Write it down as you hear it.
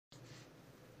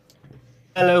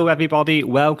Hello, everybody.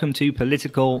 Welcome to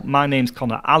Political. My name's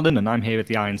Connor Allen, and I'm here with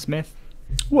the Iron Smith.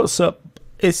 What's up?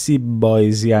 It's your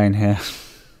boy Zion here.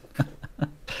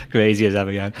 Crazy as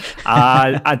ever, yeah.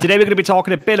 And today we're going to be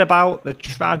talking a bit about the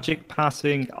tragic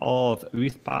passing of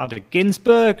Ruth Bader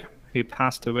Ginsburg, who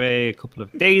passed away a couple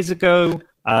of days ago.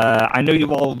 I know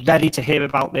you're all ready to hear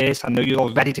about this. I know you're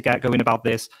all ready to get going about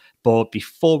this. But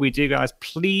before we do, guys,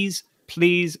 please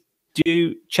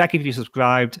do check if you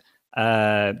subscribed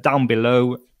down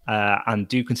below, and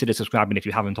do consider subscribing if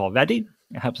you haven't already.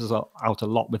 It helps us out a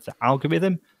lot with the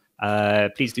algorithm.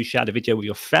 Please do share the video with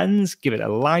your friends, give it a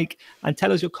like, and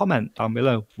tell us your comment down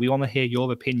below. We want to hear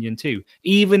your opinion too.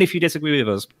 Even if you disagree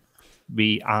with us,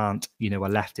 we aren't, a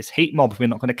leftist hate mob. We're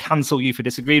not going to cancel you for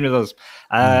disagreeing with us.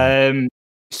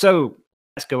 So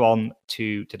let's go on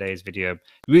to today's video.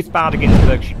 Ruth Bader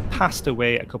Ginsburg, she passed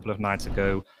away a couple of nights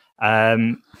ago.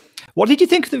 What did you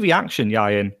think of the reaction,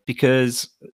 Yayan? Because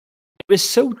it was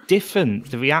so different,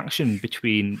 the reaction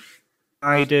between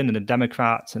Biden and the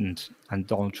Democrats and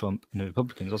Donald Trump and the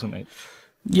Republicans, wasn't it?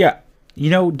 Yeah.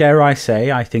 Dare I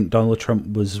say, I think Donald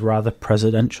Trump was rather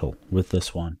presidential with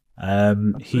this one.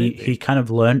 He kind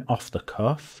of learned off the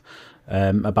cuff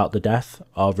about the death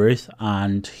of Ruth,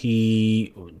 and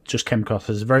he just came across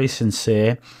as very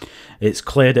sincere. It's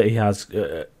clear that he has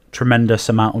a tremendous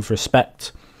amount of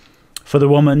respect for the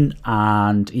woman,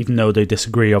 and even though they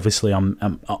disagree, obviously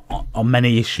on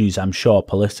many issues, I'm sure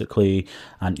politically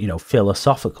and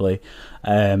philosophically,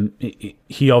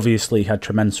 he obviously had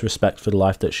tremendous respect for the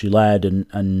life that she led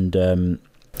and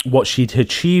what she'd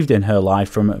achieved in her life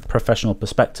from a professional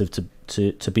perspective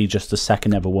to be just the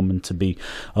second ever woman to be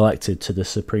elected to the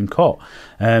Supreme Court.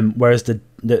 Whereas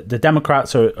the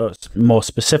Democrats, or more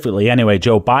specifically anyway,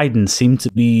 Joe Biden, seemed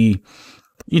to be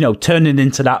turning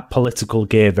into that political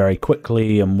gear very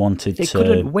quickly and wanted to... They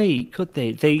couldn't wait, could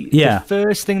they? The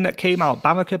first thing that came out,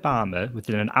 Barack Obama,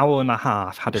 within an hour and a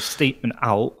half, had a statement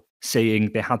out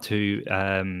saying they had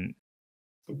to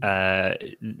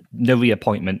no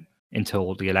reappointment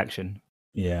until the election.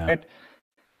 Yeah. And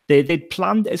they'd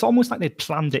planned... It's almost like they'd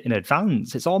planned it in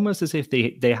advance. It's almost as if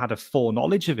they had a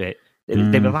foreknowledge of it. They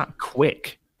were that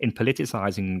quick in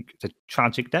politicizing the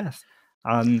tragic death.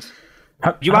 And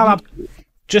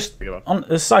just on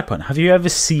a side point, have you ever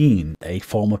seen a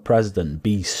former president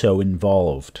be so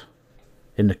involved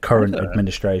in the current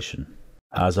administration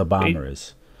as Obama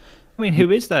is? I mean, who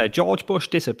is there? George Bush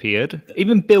disappeared.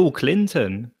 Even Bill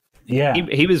Clinton. Yeah.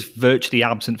 He was virtually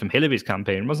absent from Hillary's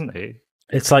campaign, wasn't he?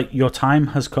 It's like your time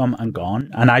has come and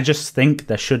gone. And I just think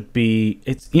there should be,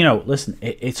 listen,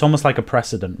 it's almost like a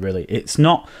precedent, really. It's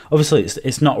not, obviously,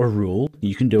 it's not a rule.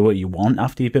 You can do what you want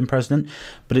after you've been president.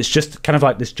 But it's just kind of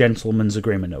like this gentleman's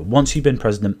agreement. Once you've been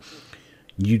president,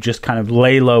 you just kind of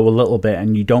lay low a little bit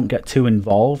and you don't get too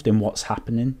involved in what's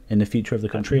happening in the future of the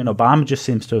country. And Obama just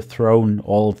seems to have thrown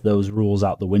all of those rules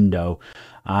out the window.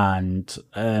 And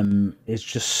is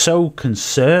just so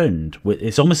concerned with,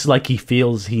 it's almost like he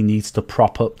feels he needs to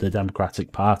prop up the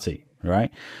Democratic Party,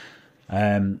 right?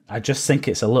 I just think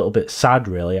it's a little bit sad,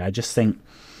 really. I just think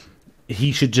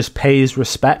he should just pay his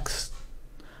respects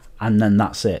and then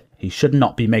that's it. He should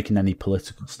not be making any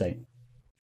political statement.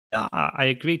 I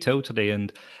agree totally,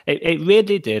 and it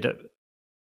really did.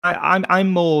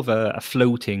 I'm more of a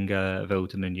floating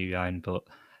voter than you, Ryan, but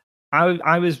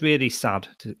I was really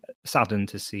saddened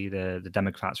to see the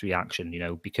Democrats'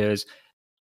 reaction, because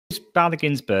Bader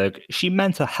Ginsburg, she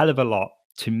meant a hell of a lot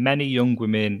to many young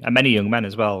women and many young men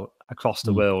as well across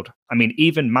the world. I mean,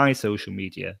 even my social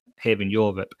media here in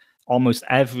Europe, almost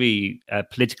every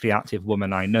politically active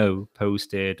woman I know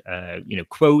posted,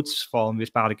 quotes from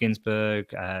Ruth Bader Ginsburg,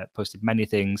 posted many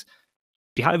things.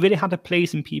 She really had a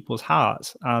place in people's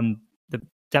hearts, and the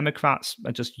Democrats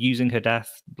are just using her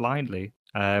death blindly.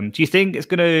 Do you think it's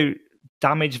going to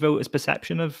damage voters'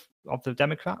 perception of the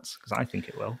Democrats? Because I think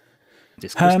it will.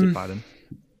 Disgusted by them.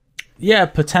 Yeah,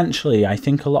 potentially. I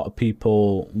think a lot of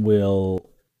people will,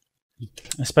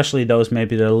 especially those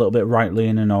maybe that are a little bit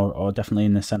right-leaning or definitely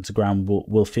in the centre ground,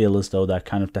 will feel as though they're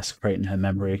kind of desecrating her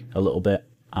memory a little bit.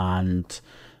 And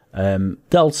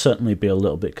they'll certainly be a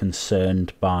little bit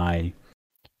concerned by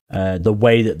the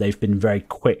way that they've been very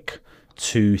quick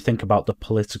to think about the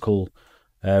political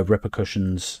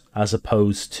repercussions, as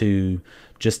opposed to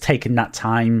just taking that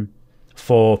time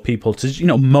for people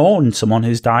to mourn someone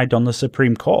who's died on the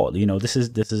Supreme Court. This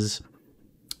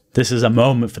is a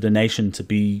moment for the nation to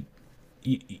be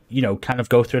kind of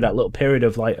go through that little period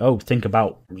of like, oh, think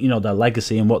about their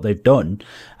legacy and what they've done,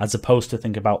 as opposed to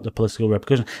think about the political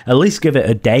repercussions. At least give it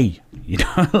a day,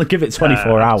 give it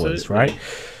 24 hours, right?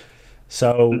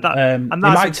 So and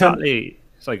that's exactly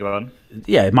Sorry, go on.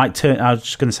 Yeah, it might turn. I was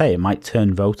just going to say it might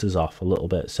turn voters off a little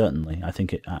bit. Certainly, I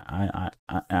think it. I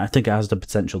think it has the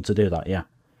potential to do that. Yeah.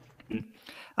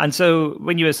 And so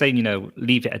when you were saying,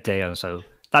 leave it a day or so,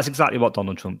 that's exactly what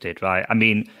Donald Trump did, right? I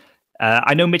mean,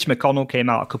 I know Mitch McConnell came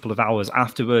out a couple of hours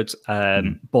afterwards,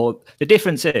 but the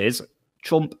difference is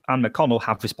Trump and McConnell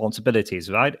have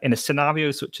responsibilities, right? In a scenario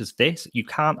such as this, you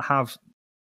can't have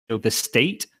the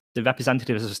state, the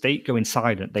representatives of the state, going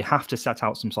silent. They have to set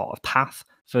out some sort of path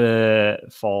for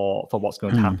what's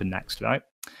going to happen next, right?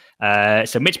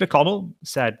 So Mitch McConnell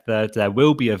said that there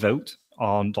will be a vote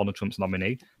on Donald Trump's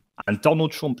nominee. And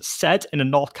Donald Trump said in a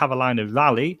North Carolina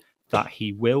rally that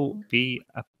he will be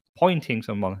appointing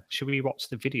someone. Should we watch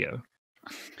the video?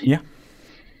 Yeah.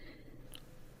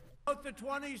 Both the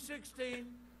 2016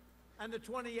 and the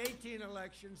 2018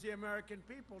 elections, the American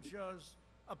people chose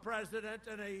a president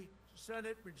and a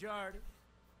Senate majority,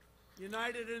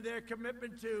 united in their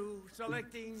commitment to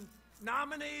selecting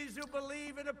nominees who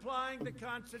believe in applying the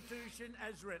Constitution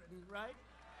as written, right?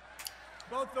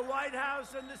 Both the White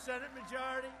House and the Senate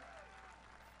majority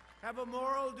have a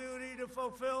moral duty to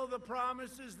fulfill the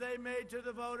promises they made to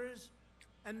the voters,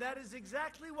 and that is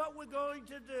exactly what we're going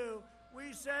to do.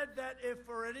 We said that if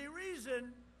for any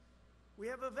reason we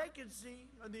have a vacancy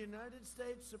on the United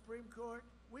States Supreme Court,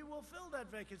 we will fill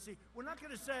that vacancy. We're not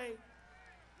going to say,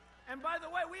 and by the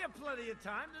way, we have plenty of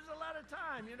time. There's a lot of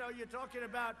time. You're talking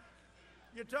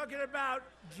about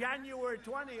January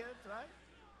 20th, right?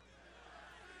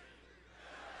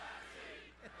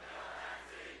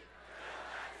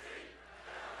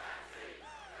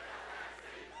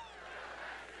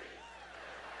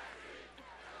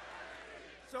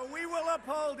 So we will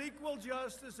uphold equal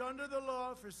justice under the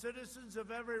law for citizens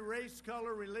of every race,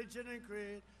 color, religion, and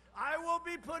creed. I will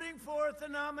be putting forth a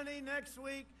nominee next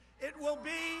week. It will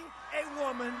be a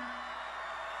woman.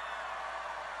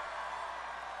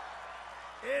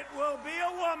 It will be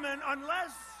a woman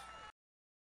unless...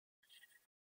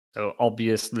 So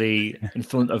obviously, in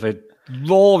front of a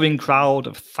roaring crowd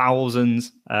of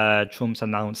thousands, Trump's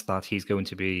announced that he's going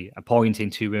to be appointing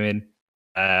 2 women.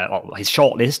 His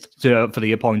shortlist for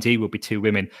the appointee will be 2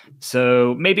 women.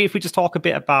 So maybe if we just talk a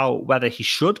bit about whether he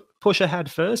should push ahead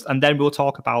first, and then we'll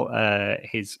talk about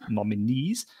his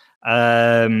nominees.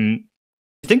 You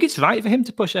think it's right for him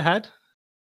to push ahead?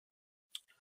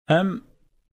 I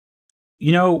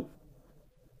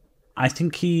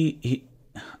think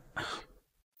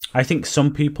I think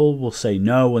some people will say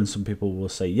no, and some people will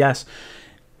say yes.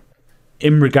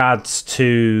 In regards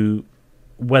to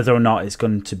whether or not it's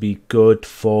going to be good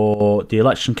for the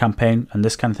election campaign and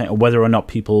this kind of thing, or whether or not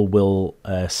people will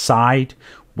side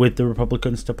with the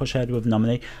Republicans to push ahead with a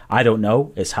nominee, I don't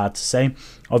know. It's hard to say.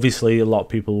 Obviously, a lot of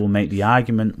people will make the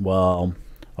argument, well,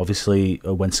 obviously,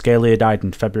 when Scalia died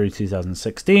in February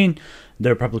 2016, the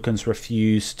Republicans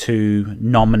refused to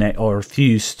nominate or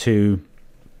refused to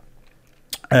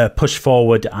push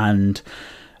forward and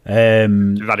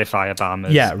ratify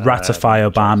Obama's ratify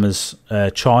Obama's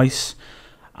choice.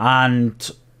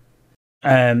 And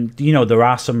there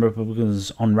are some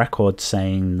Republicans on record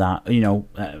saying that,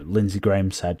 Lindsey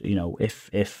Graham said, if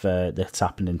this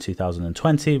happened in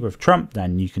 2020 with Trump,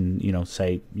 then you can,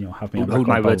 say, have me on record. Hold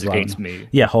my words against me.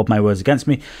 Yeah, hold my words against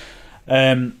me.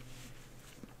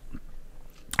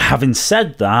 Having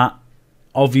said that,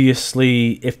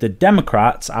 obviously, if the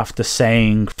Democrats, after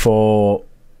saying for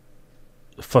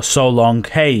so long,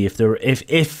 hey, if there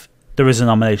is a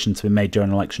nomination to be made during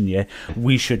an election year,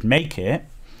 we should make it.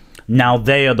 Now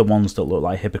they are the ones that look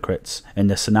like hypocrites in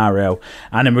this scenario.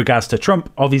 And in regards to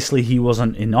Trump, obviously he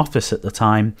wasn't in office at the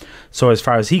time, so as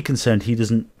far as he's concerned, he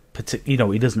doesn't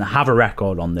have a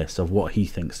record on this of what he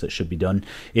thinks that should be done.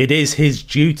 It is his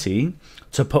duty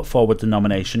to put forward the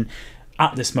nomination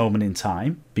at this moment in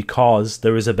time because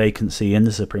there is a vacancy in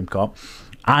the Supreme Court,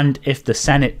 and if the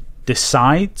Senate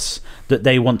decides that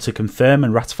they want to confirm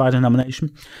and ratify the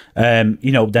nomination, then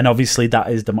obviously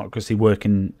that is democracy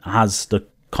working as the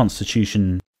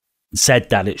Constitution said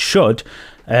that it should.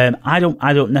 I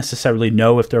don't necessarily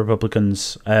know if the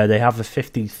Republicans, they have a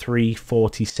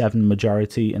 53-47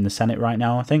 majority in the Senate right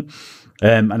now, I think.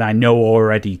 And I know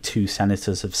already 2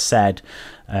 senators have said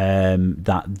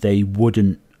that they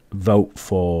wouldn't vote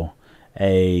for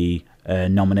a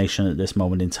nomination at this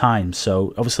moment in time.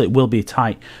 So obviously it will be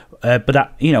tight. But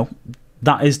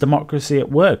that is democracy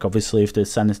at work. Obviously, if the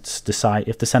Senate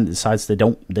decides they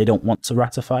don't want to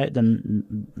ratify it,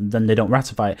 then they don't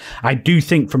ratify it. I do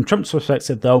think, from Trump's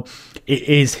perspective, though, it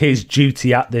is his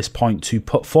duty at this point to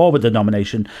put forward the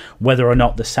nomination. Whether or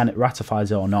not the Senate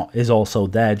ratifies it or not is also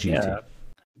their duty. Yeah,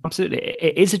 absolutely,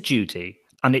 it is a duty.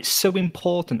 And it's so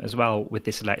important as well with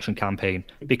this election campaign,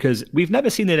 because we've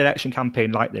never seen an election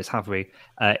campaign like this, have we?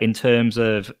 In terms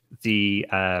of the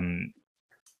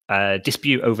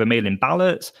dispute over mail-in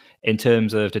ballots, in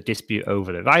terms of the dispute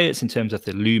over the riots, in terms of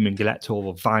the looming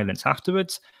electoral violence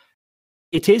afterwards.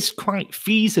 It is quite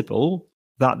feasible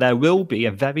that there will be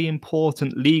a very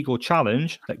important legal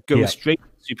challenge that goes straight to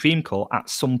the Supreme Court at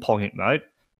some point, right?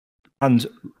 And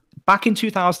back in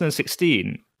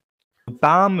 2016,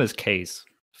 Obama's case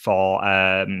for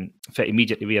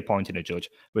immediately reappointing a judge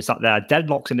was that there are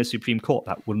deadlocks in the Supreme Court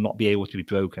that will not be able to be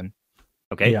broken.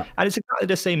 Okay, and it's exactly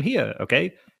the same here.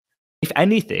 Okay, if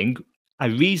anything, a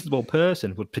reasonable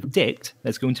person would predict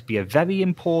there's going to be a very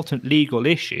important legal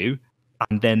issue,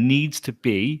 and there needs to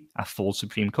be a full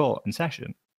Supreme Court in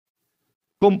session.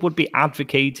 Trump would be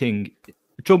advocating.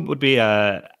 Trump would be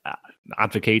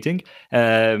advocating.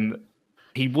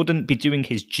 He wouldn't be doing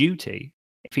his duty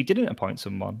if he didn't appoint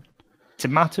someone. It's a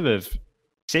matter of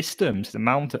systems, it's a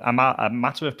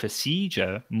matter of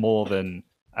procedure more than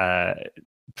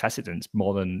precedence,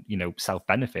 more than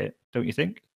self-benefit, don't you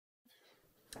think?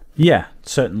 Yeah,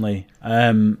 certainly.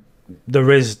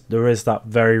 There is that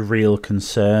very real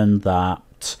concern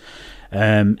that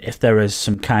if there is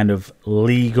some kind of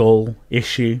legal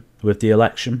issue with the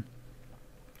election,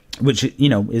 which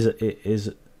is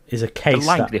a case, the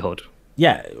likelihood.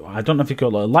 I don't know if you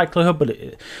call it a likelihood, but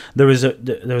there is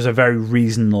a very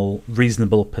reasonable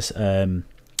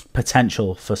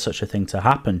potential for such a thing to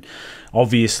happen.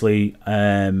 Obviously,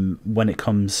 when it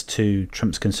comes to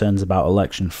Trump's concerns about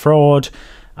election fraud,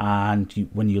 and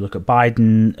when you look at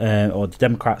Biden or the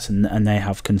Democrats, and they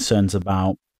have concerns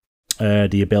about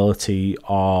the ability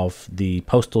of the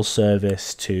postal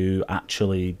service to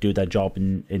actually do their job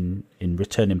in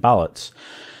returning ballots,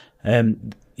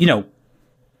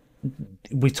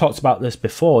 we talked about this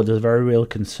before. There's a very real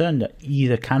concern that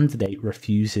either candidate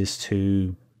refuses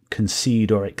to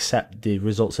concede or accept the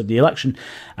results of the election,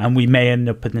 and we may end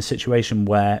up in a situation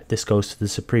where this goes to the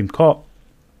Supreme Court.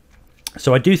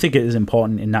 So I do think it is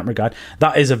important in that regard.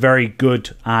 That is a very good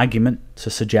argument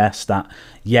to suggest that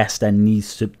yes,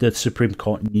 the Supreme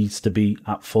Court needs to be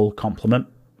at full complement.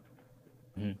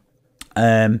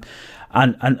 But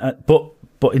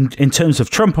in terms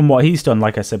of Trump and what he's done,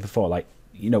 like I said before,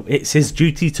 it's his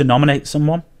duty to nominate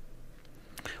someone.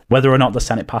 Whether or not the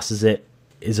Senate passes it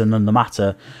is another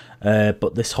matter.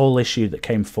 But this whole issue that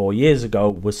came 4 years ago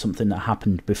was something that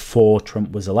happened before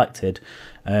Trump was elected.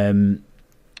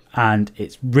 And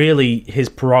it's really his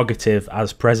prerogative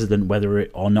as president whether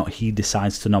or not he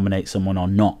decides to nominate someone or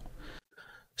not.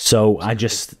 So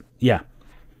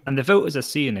And the voters are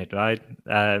seeing it, right?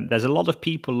 There's a lot of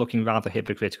people looking rather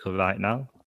hypocritical right now,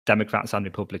 Democrats and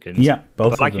Republicans. Yeah,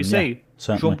 both. But like of them, you say,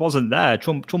 certainly. Trump wasn't there.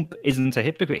 Trump isn't a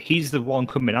hypocrite. He's the one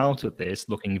coming out of this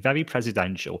looking very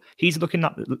presidential. He's looking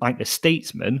at like the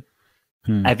statesman.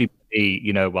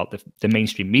 Everybody, the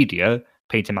mainstream media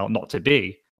paint him out not to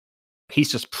be. He's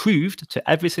just proved to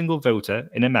every single voter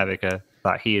in America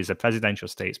that he is a presidential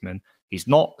statesman. He's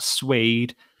not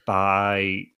swayed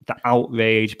by the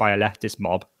outrage by a leftist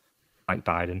mob like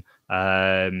Biden.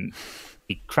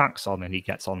 He cracks on and he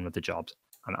gets on with the jobs.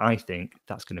 And I think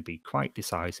that's going to be quite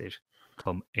decisive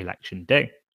come election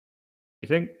day. You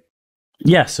think?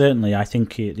 Yeah, certainly. I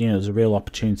think there's a real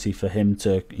opportunity for him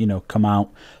to come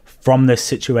out from this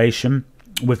situation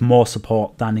with more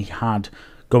support than he had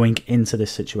going into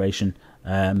this situation.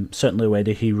 Certainly the way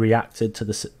that he reacted to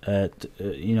this, to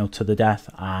the death,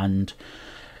 and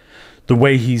the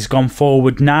way he's gone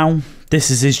forward now. This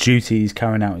is his duty. He's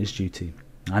carrying out his duty.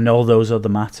 And all those other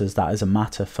matters, that is a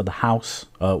matter for the House,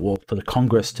 or for the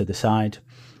Congress to decide,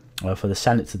 or for the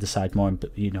Senate to decide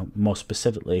more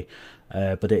specifically.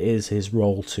 But it is his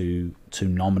role to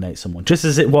nominate someone, just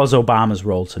as it was Obama's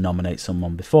role to nominate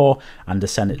someone before, and the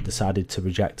Senate decided to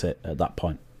reject it at that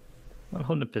point.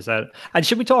 100%. And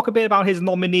should we talk a bit about his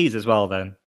nominees as well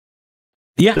then?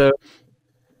 Yeah. So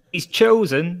he's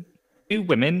chosen 2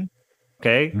 women,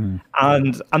 okay?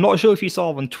 And I'm not sure if you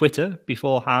saw on Twitter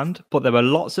beforehand, but there were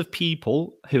lots of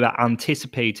people who are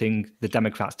anticipating the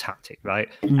Democrats' tactic, right?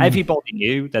 Everybody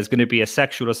knew there's going to be a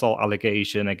sexual assault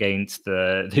allegation against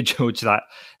the judge that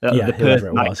the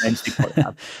person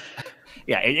that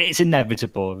it's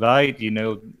inevitable, right?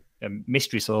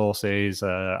 Mystery sources,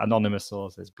 anonymous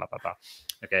sources, blah, blah, blah.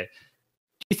 Okay.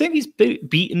 Do you think he's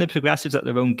beaten the progressives at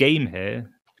their own game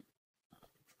here?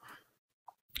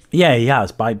 Yeah, he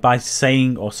has, by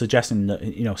saying or suggesting that,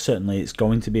 certainly it's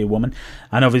going to be a woman.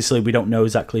 And obviously we don't know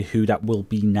exactly who that will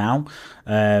be now.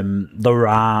 There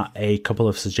are a couple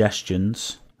of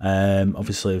suggestions,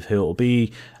 obviously, of who it will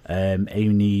be.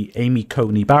 Amy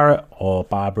Coney Barrett or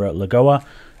Barbara Lagoa.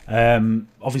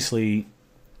 Obviously,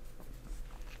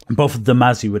 both of them,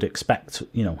 as you would expect,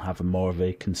 have a more of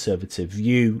a conservative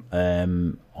view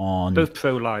on both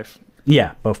pro-life.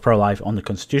 Yeah, both pro-life on the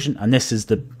Constitution, and this is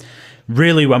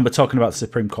really when we're talking about the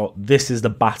Supreme Court, this is the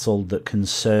battle that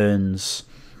concerns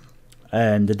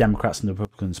the Democrats and the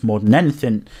Republicans more than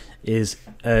anything. Is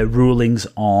rulings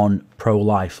on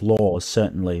pro-life laws,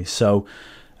 certainly. So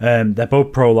they're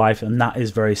both pro-life, and that is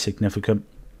very significant.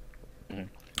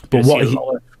 But what a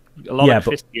lot of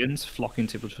Christians flocking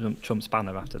to Trump's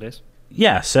banner after this.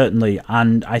 Yeah, certainly.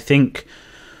 And I think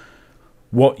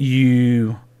what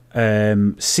you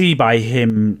see by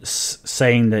him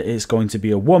saying that it's going to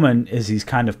be a woman is he's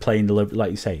kind of playing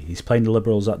like you say, he's playing the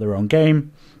Liberals at their own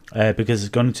game, because it's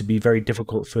going to be very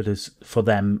difficult for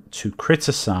them to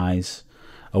criticize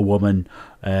a woman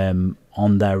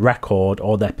on their record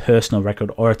or their personal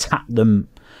record, or attack them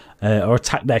or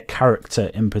attack their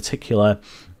character in particular,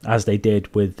 as they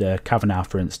did with Kavanaugh,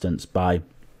 for instance, by,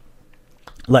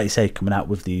 like you say, coming out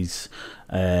with these,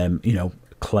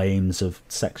 claims of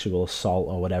sexual assault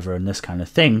or whatever and this kind of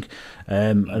thing.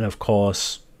 And of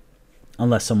course,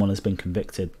 unless someone has been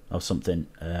convicted of something,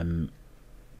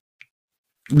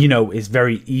 it's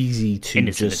very easy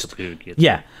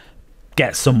to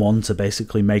get someone to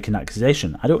basically make an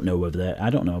accusation. I don't know if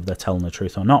they're telling the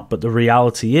truth or not, but the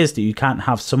reality is that you can't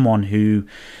have someone who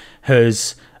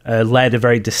has led a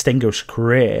very distinguished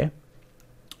career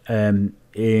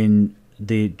in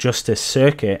the justice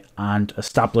circuit and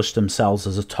established themselves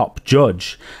as a top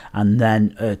judge, and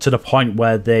then to the point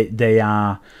where they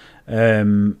are,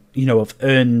 have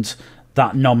earned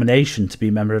that nomination to be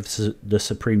a member of the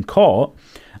Supreme Court,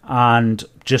 and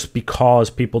just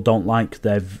because people don't like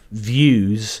their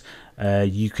views,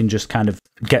 you can just kind of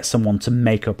get someone to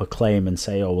make up a claim and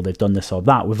say, oh, well, they've done this or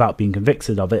that without being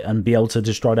convicted of it and be able to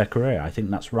destroy their career. I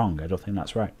think that's wrong. I don't think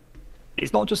that's right.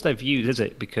 It's not just their views, is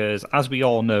it? Because as we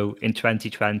all know, in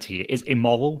 2020, it is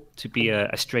immoral to be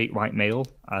a straight white male.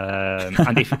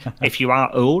 And if you are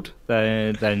old,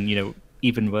 then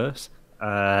even worse.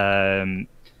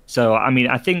 So,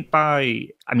 I think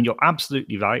you're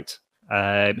absolutely right.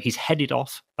 He's headed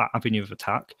off that avenue of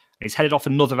attack. He's headed off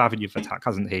another avenue of attack,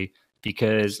 hasn't he?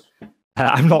 Because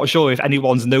I'm not sure if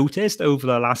anyone's noticed over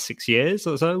the last 6 years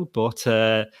or so, but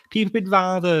people have been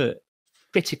rather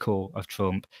critical of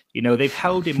Trump. They've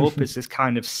held him up as this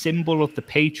kind of symbol of the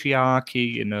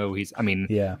patriarchy. He's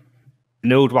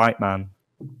an old white man.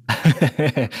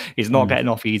 He's not getting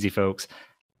off easy, folks.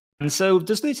 And so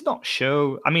does this not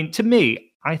show? To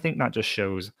me, I think that just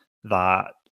shows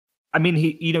that.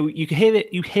 You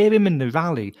hear him in the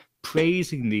rally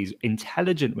praising these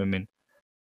intelligent women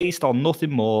based on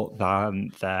nothing more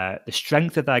than the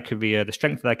strength of their career, the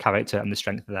strength of their character, and the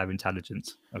strength of their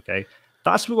intelligence. Okay,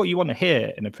 that's what you want to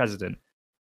hear in a president.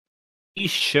 He's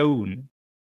shown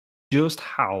just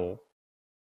how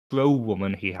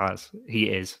pro-woman he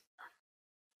is.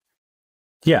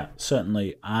 Yeah,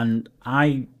 certainly. And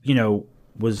I,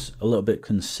 was a little bit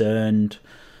concerned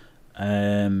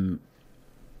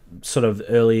sort of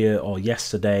earlier or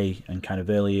yesterday and kind of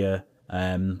earlier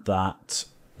that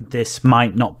this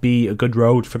might not be a good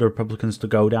road for the Republicans to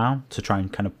go down to try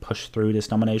and kind of push through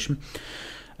this nomination.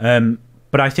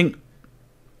 But I think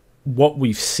what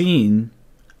we've seen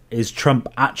is Trump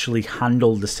actually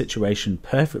handled the situation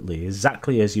perfectly,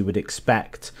 exactly as you would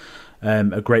expect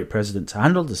a great president to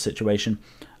handle the situation.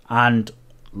 And,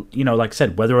 like I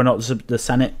said, whether or not the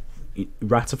Senate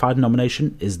ratified the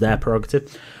nomination is their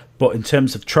prerogative. But in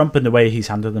terms of Trump and the way he's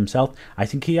handled himself, I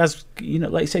think he has,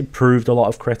 like you say, proved a lot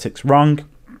of critics wrong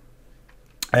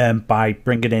by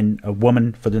bringing in a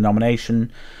woman for the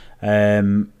nomination.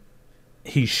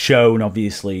 He's shown,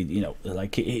 obviously,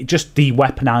 it just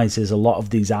de-weaponizes a lot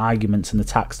of these arguments and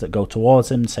attacks that go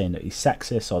towards him, saying that he's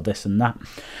sexist or this and that.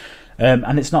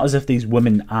 And it's not as if these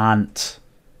women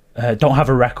don't have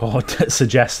a record that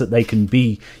suggests that they can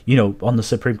be, on the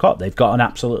Supreme Court. They've got an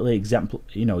absolutely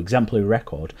exemplary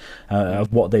record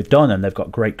of what they've done, and they've got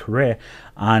a great career,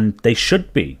 and they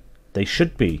should be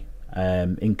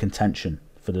in contention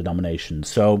for the nomination.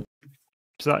 So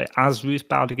as Ruth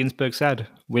Bader Ginsburg said,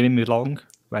 women belong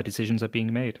where decisions are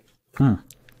being made. And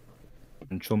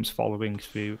Trump's following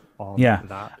through on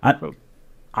that.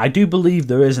 I do believe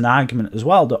there is an argument as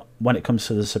well that when it comes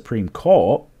to the Supreme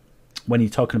Court, when you're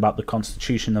talking about the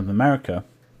Constitution of America,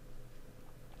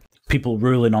 people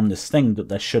ruling on this thing that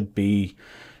there should be,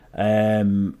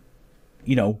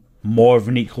 more of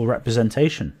an equal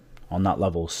representation on that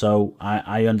level. So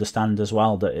I understand as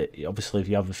well that obviously if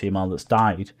you have a female that's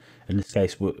died, in this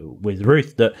case with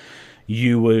Ruth, that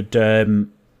you would,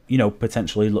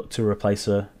 potentially look to replace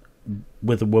her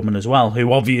with a woman as well,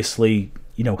 who obviously,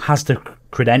 has the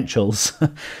credentials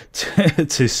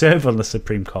to serve on the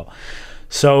Supreme Court.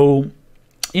 So,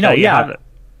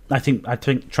 I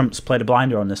think Trump's played a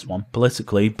blinder on this one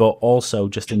politically, but also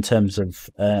just in terms of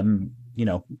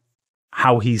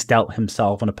how he's dealt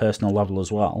himself on a personal level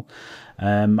as well.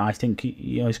 I think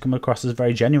he's come across as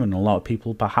very genuine. A lot of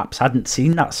people perhaps hadn't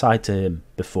seen that side to him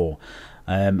before,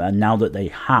 and now that they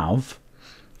have,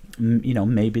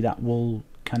 maybe that will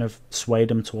kind of sway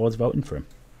them towards voting for him.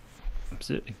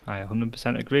 Absolutely, I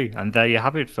 100% agree. And there you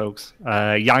have it, folks.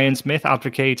 Ian Smith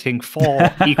advocating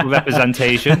for equal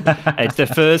representation. It's the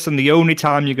first and the only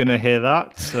time you're going to hear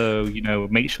that. So,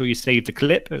 make sure you save the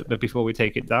clip before we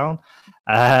take it down.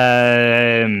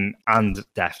 And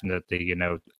definitely,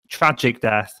 tragic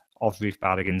death of Ruth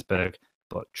Bader Ginsburg,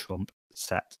 but Trump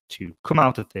set to come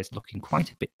out of this looking quite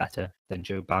a bit better than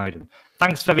Joe Biden.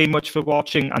 Thanks very much for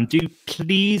watching, and do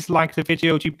please like the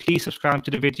video, do please subscribe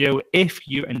to the video if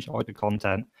you enjoyed the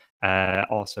content.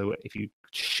 Also, if you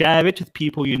share it with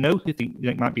people who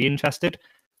think might be interested,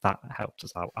 that helps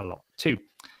us out a lot too.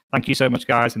 Thank you so much,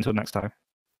 guys. Until next time.